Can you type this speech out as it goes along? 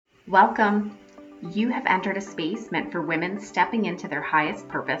Welcome. You have entered a space meant for women stepping into their highest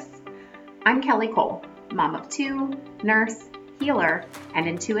purpose. I'm Kelly Cole, mom of two, nurse, healer, and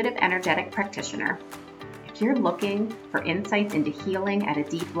intuitive energetic practitioner. If you're looking for insights into healing at a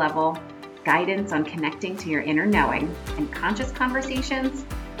deep level, guidance on connecting to your inner knowing, and conscious conversations,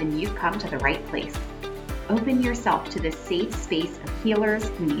 then you've come to the right place. Open yourself to this safe space of healers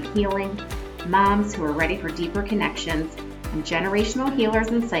who need healing, moms who are ready for deeper connections, and generational healers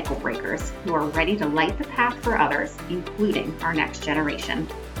and cycle breakers who are ready to light the path for others, including our next generation.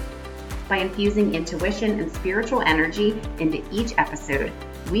 By infusing intuition and spiritual energy into each episode,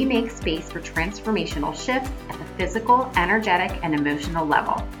 we make space for transformational shifts at the physical, energetic, and emotional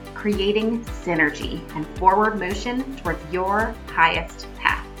level, creating synergy and forward motion towards your highest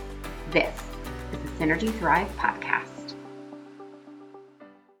path. This is the Synergy Thrive podcast.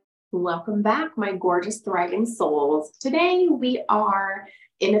 Welcome back, my gorgeous, thriving souls. Today we are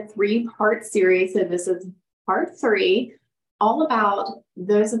in a 3-part series. So this is part 3, all about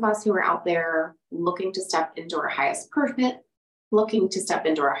those of us who are out there looking to step into our highest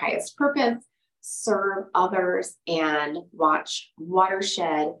purpose, serve others, and watch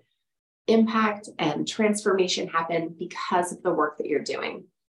watershed impact and transformation happen because of the work that you're doing.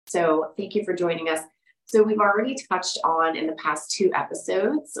 So thank you for joining us. So we've already touched on in the past 2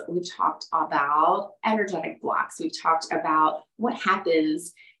 episodes, we've talked about energetic blocks. We've talked about what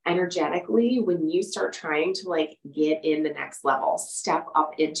happens energetically when you start trying to get in the next level, step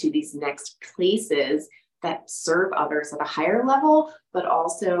up into these next places that serve others at a higher level, but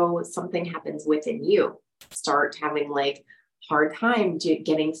also something happens within you. Start having hard time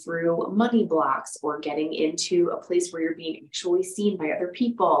getting through money blocks or getting into a place where you're being actually seen by other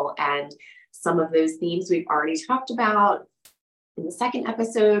people. And some of those themes we've already talked about. In the 2nd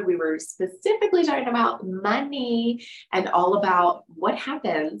episode, we were specifically talking about money and all about what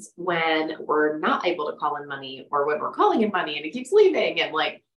happens when we're not able to call in money or when we're calling in money and it keeps leaving and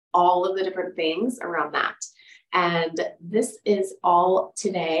all of the different things around that. And this is all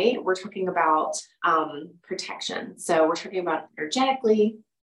today. We're talking about protection. So we're talking about energetically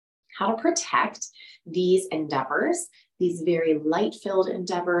how to protect these endeavors, these very light-filled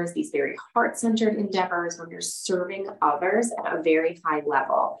endeavors, these very heart-centered endeavors when you're serving others at a very high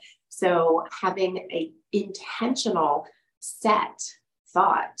level. So having an intentional set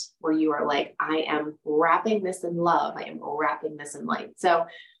thought where you are I am wrapping this in love, I am wrapping this in light. So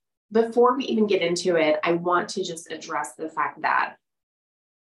before we even get into it, I want to just address the fact that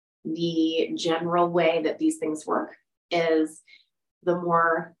the general way that these things work is the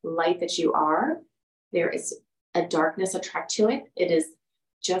more light that you are, there is a darkness attract to it. It is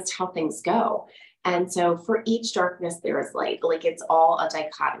just how things go. And so for each darkness, there is light. It's all a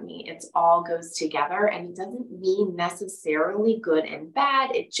dichotomy. It's all goes together, and it doesn't mean necessarily good and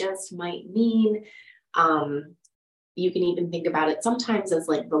bad. It just might mean, you can even think about it sometimes as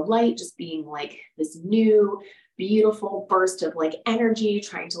the light just being this new, beautiful burst of energy,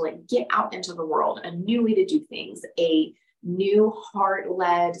 trying to get out into the world, a new way to do things, a new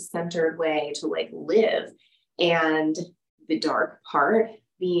heart-led centered way to live. And the dark part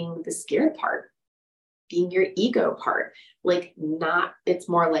being the scared part, being your ego part, it's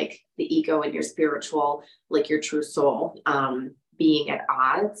more the ego and your spiritual, your true soul, being at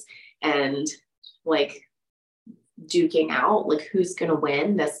odds and duking out, who's going to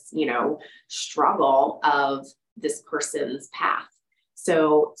win this, struggle of this person's path.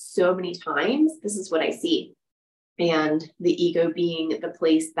 So many times this is what I see. And the ego being the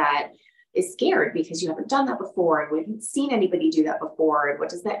place that is scared because you haven't done that before and we haven't seen anybody do that before. And what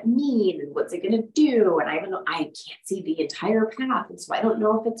does that mean? And what's it going to do? And I can't see the entire path. And so I don't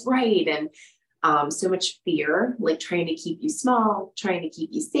know if it's right. And so much fear, trying to keep you small, trying to keep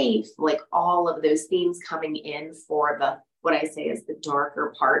you safe, all of those themes coming in for what I say is the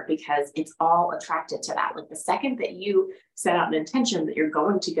darker part, because it's all attracted to that. The second that you set out an intention that you're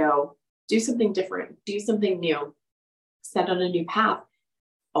going to go do something different, do something new, set on a new path,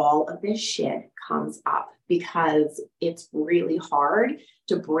 all of this shit comes up because it's really hard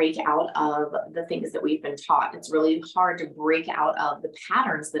to break out of the things that we've been taught. It's really hard to break out of the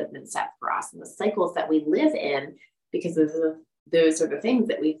patterns that have been set for us and the cycles that we live in, because those are the things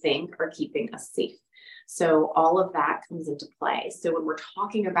that we think are keeping us safe. So all of that comes into play. So when we're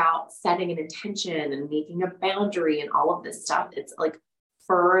talking about setting an intention and making a boundary and all of this stuff, it's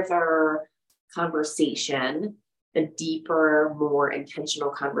further conversation, a deeper, more intentional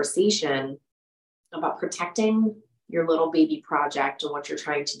conversation about protecting your little baby project and what you're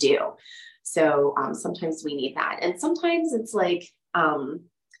trying to do. So sometimes we need that. And sometimes it's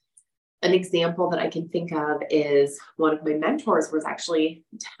An example that I can think of is one of my mentors was actually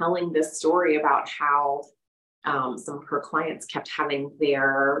telling this story about how some of her clients kept having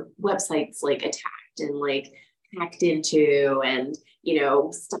their websites like attacked and like hacked into, and,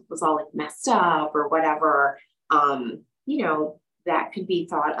 stuff was all like messed up or whatever. That could be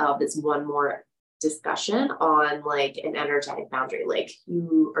thought of as one more discussion on like an energetic boundary. Like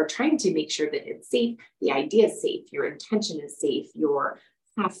you are trying to make sure that it's safe, the idea is safe, your intention is safe, your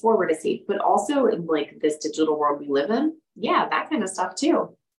path forward is safe, but also in like this digital world we live in, yeah, that kind of stuff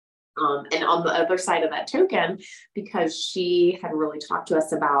too. And on the other side of that token, because she had really talked to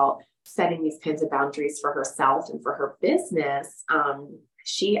us about setting these kinds of boundaries for herself and for her business,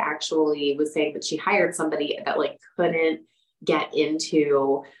 she actually was saying that she hired somebody that like couldn't get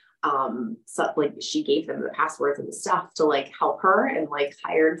into, so like she gave them the passwords and the stuff to like help her, and like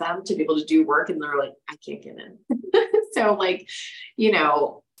hired them to be able to do work, and they're like, I can't get in. So like,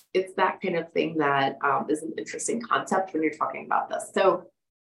 it's that kind of thing that is an interesting concept when you're talking about this. So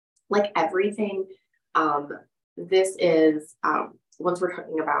like everything, this is, once we're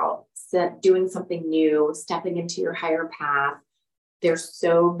talking about doing something new, stepping into your higher path, there's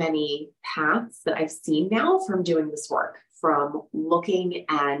so many paths that I've seen now from doing this work, from looking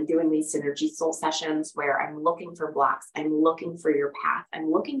and doing these synergy soul sessions where I'm looking for blocks, I'm looking for your path, I'm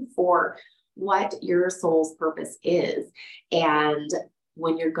looking for what your soul's purpose is. And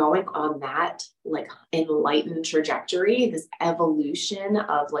when you're going on that like enlightened trajectory, this evolution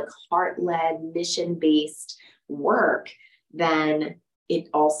of like heart-led, mission-based work, then it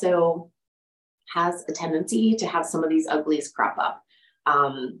also has a tendency to have some of these uglies crop up.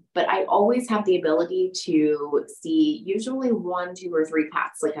 But I always have the ability to see usually 1, 2, or 3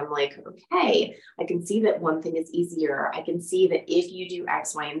 paths. Like I'm like, okay, I can see that one thing is easier. I can see that if you do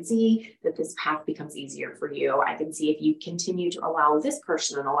X, Y, and Z, that this path becomes easier for you. I can see if you continue to allow this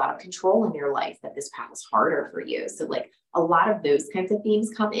person and a lot of control in your life, that this path is harder for you. So like a lot of those kinds of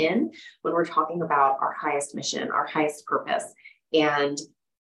themes come in when we're talking about our highest mission, our highest purpose. And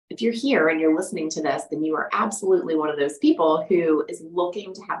if you're here and you're listening to this, then you are absolutely one of those people who is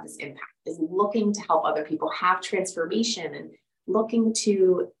looking to have this impact, is looking to help other people have transformation, and looking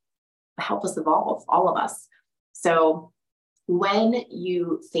to help us evolve, all of us. So when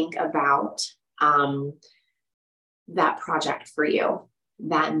you think about that project for you,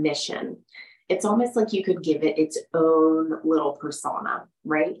 that mission, it's almost like you could give it its own little persona,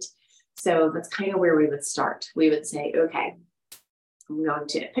 right? So that's kind of where we would start. We would say, okay, I'm going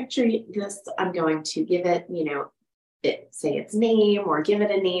to picture this. I'm going to give it, say its name, or give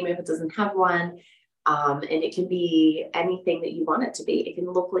it a name if it doesn't have one. And it can be anything that you want it to be. It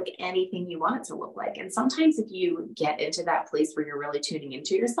can look like anything you want it to look like. And sometimes if you get into that place where you're really tuning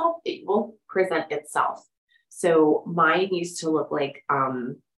into yourself, it will present itself. So mine used to look like,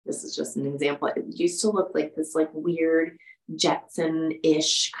 this is just an example. It used to look like this like weird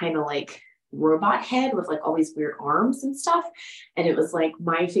Jetson-ish kind of like robot head with like all these weird arms and stuff. And it was like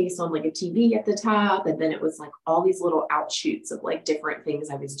my face on like a TV at the top. And then it was like all these little outshoots of like different things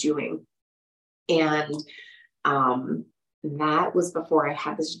I was doing. And that was before I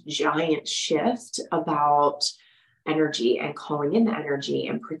had this giant shift about energy and calling in the energy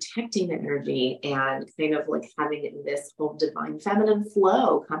and protecting the energy, and kind of like having this whole divine feminine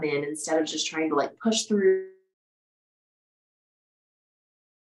flow come in instead of just trying to like push through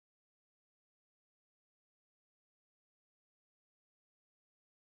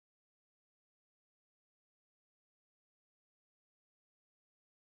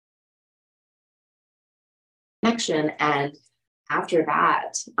connection. And after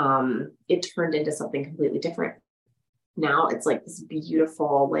that, it turned into something completely different. Now it's like this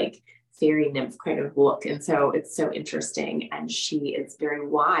beautiful, like fairy nymph kind of look. And so it's so interesting. And she is very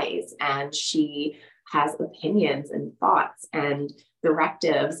wise, and she has opinions and thoughts and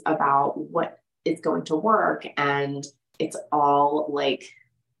directives about what is going to work. And it's all like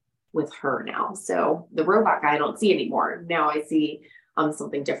with her now. So the robot guy I don't see anymore. Now I see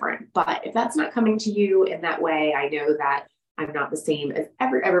something different. But if that's not coming to you in that way, I know that I'm not the same as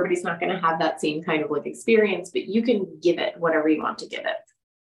everybody's not going to have that same kind of like experience, but you can give it whatever you want to give it.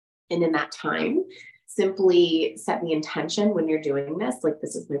 And in that time, simply set the intention when you're doing this, like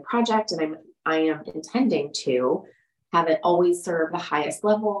this is my project, and I am intending to have it always serve the highest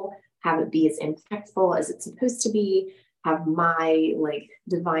level, have it be as impactful as it's supposed to be, have my like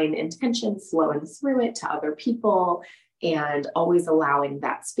divine intention flowing through it to other people, and always allowing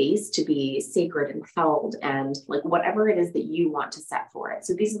that space to be sacred and held, and like whatever it is that you want to set for it.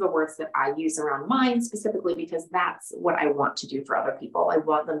 So these are the words that I use around mine specifically, because that's what I want to do for other people. I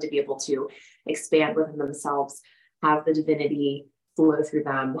want them to be able to expand within themselves, have the divinity flow through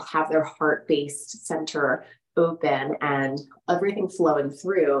them, have their heart-based center open and everything flowing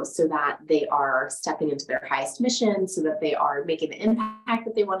through so that they are stepping into their highest mission, so that they are making the impact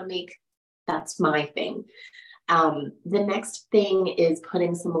that they want to make. That's my thing. The next thing is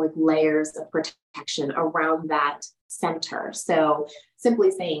putting some like layers of protection around that center. So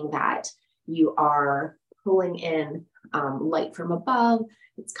simply saying that you are pulling in light from above,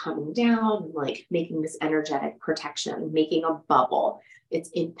 it's coming down, like making this energetic protection, making a bubble. It's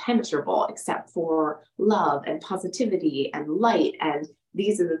impenetrable except for love and positivity and light. And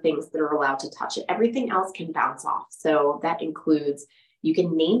these are the things that are allowed to touch it. Everything else can bounce off. So that includes, you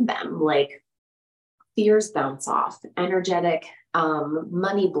can name them, like fears bounce off, energetic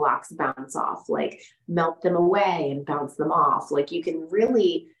money blocks bounce off, like melt them away and bounce them off. Like you can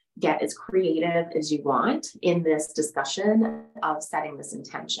really get as creative as you want in this discussion of setting this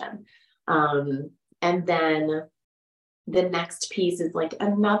intention. And then the next piece is like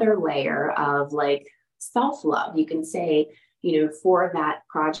another layer of like self-love. You can say, you know, for that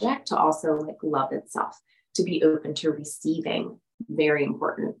project to also like love itself, to be open to receiving, very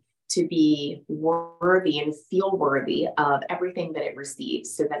important, to be worthy and feel worthy of everything that it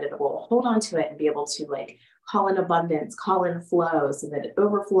receives so that it will hold on to it and be able to like call in abundance, call in flow so that it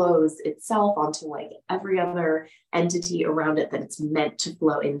overflows itself onto like every other entity around it that it's meant to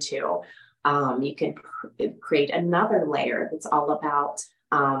flow into. You can create another layer that's all about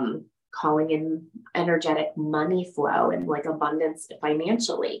calling in energetic money flow and like abundance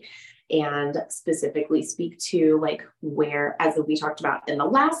financially, and specifically speak to like where, as we talked about in the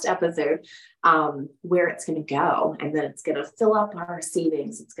last episode, where it's going to go. And then it's going to fill up our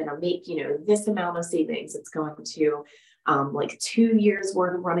savings. It's going to make, you know, this amount of savings. It's going to like 2 years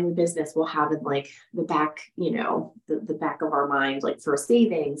worth of running the business we'll have in like the back, you know, the back of our mind, like for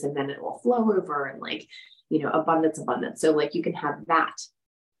savings, and then it will flow over and like, you know, abundance. So like you can have that.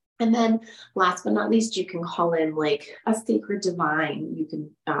 And then last but not least, you can call in like a sacred divine. You can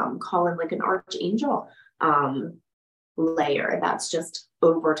call in like an archangel layer that's just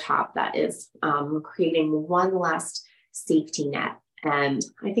over top, that is creating one last safety net. And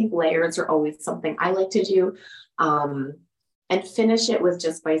I think layers are always something I like to do. And finish it with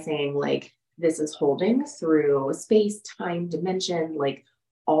just by saying like, this is holding through space, time, dimension, like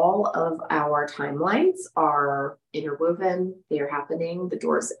all of our timelines are interwoven, they're happening. The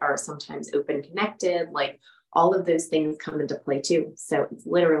doors are sometimes open, connected, like all of those things come into play too. So it's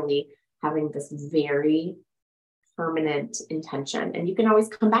literally having this very permanent intention, and you can always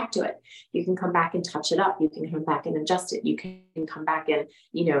come back to it. You can come back and touch it up. You can come back and adjust it. You can come back and,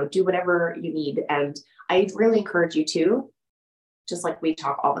 you know, do whatever you need. And I really encourage you to, just like we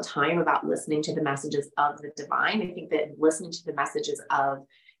talk all the time about listening to the messages of the divine, I think that listening to the messages of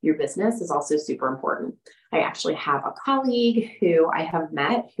your business is also super important. I actually have a colleague who I have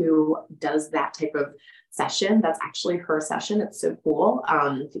met who does that type of session. That's actually her session. It's so cool.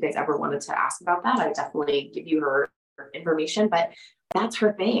 If you guys ever wanted to ask about that, I definitely give you her information, but that's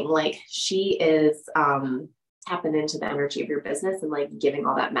her thing. Like she is tapping into the energy of your business and like giving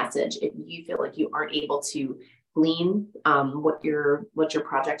all that message. If you feel like you aren't able to glean what your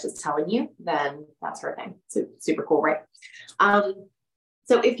project is telling you, then that's her thing. So super cool, right?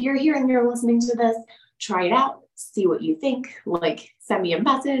 So if you're here and you're listening to this, try it out, see what you think, like send me a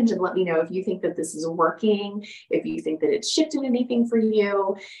message and let me know if you think that this is working, if you think that it's shifted anything for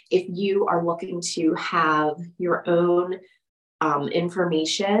you. If you are looking to have your own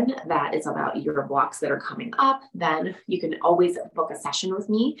information that is about your blocks that are coming up, then you can always book a session with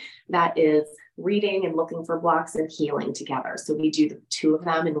me that is reading and looking for blocks and healing together. So we do the two of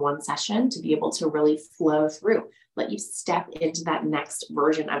them in one session to be able to really flow through, let you step into that next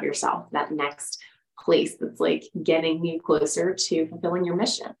version of yourself, that next place that's like getting you closer to fulfilling your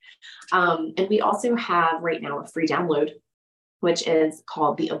mission. And we also have right now a free download, which is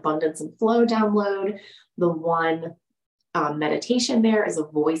called the Abundance and Flow download. The one meditation there is a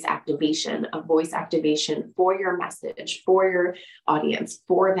voice activation for your message, for your audience,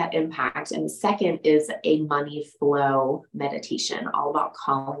 for that impact. And the second is a money flow meditation, all about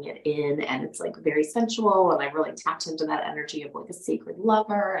calling it in. And it's like very sensual. And I really tapped into that energy of like a sacred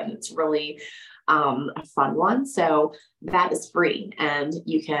lover. And it's really a fun one. So that is free, and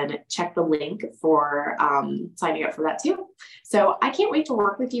you can check the link for signing up for that too. So I can't wait to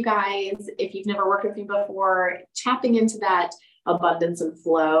work with you guys. If you've never worked with me before, tapping into that abundance and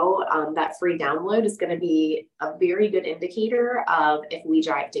flow, that free download is going to be a very good indicator of if we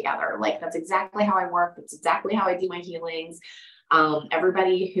jive together. Like that's exactly how I work. That's exactly how I do my healings.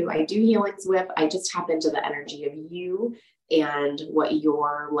 Everybody who I do healings with, I just tap into the energy of you and what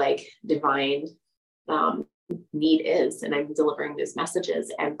your like divine need is, and I'm delivering those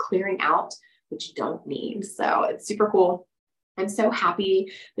messages and clearing out what you don't need. So it's super cool. I'm so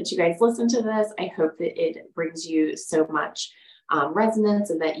happy that you guys listen to this. I hope that it brings you so much resonance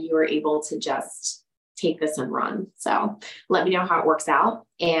and that you are able to just take this and run. So let me know how it works out.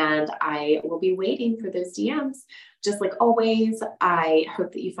 And I will be waiting for those DMs. Just like always, I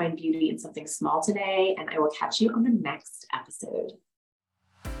hope that you find beauty in something small today, and I will catch you on the next episode.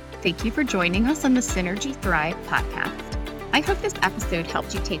 Thank you for joining us on the Synergy Thrive podcast. I hope this episode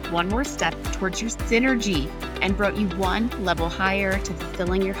helped you take one more step towards your synergy and brought you one level higher to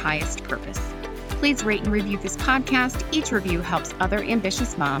fulfilling your highest purpose. Please rate and review this podcast. Each review helps other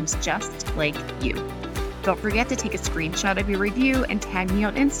ambitious moms just like you. Don't forget to take a screenshot of your review and tag me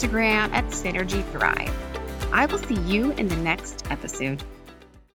on Instagram at Synergy Thrive. I will see you in the next episode.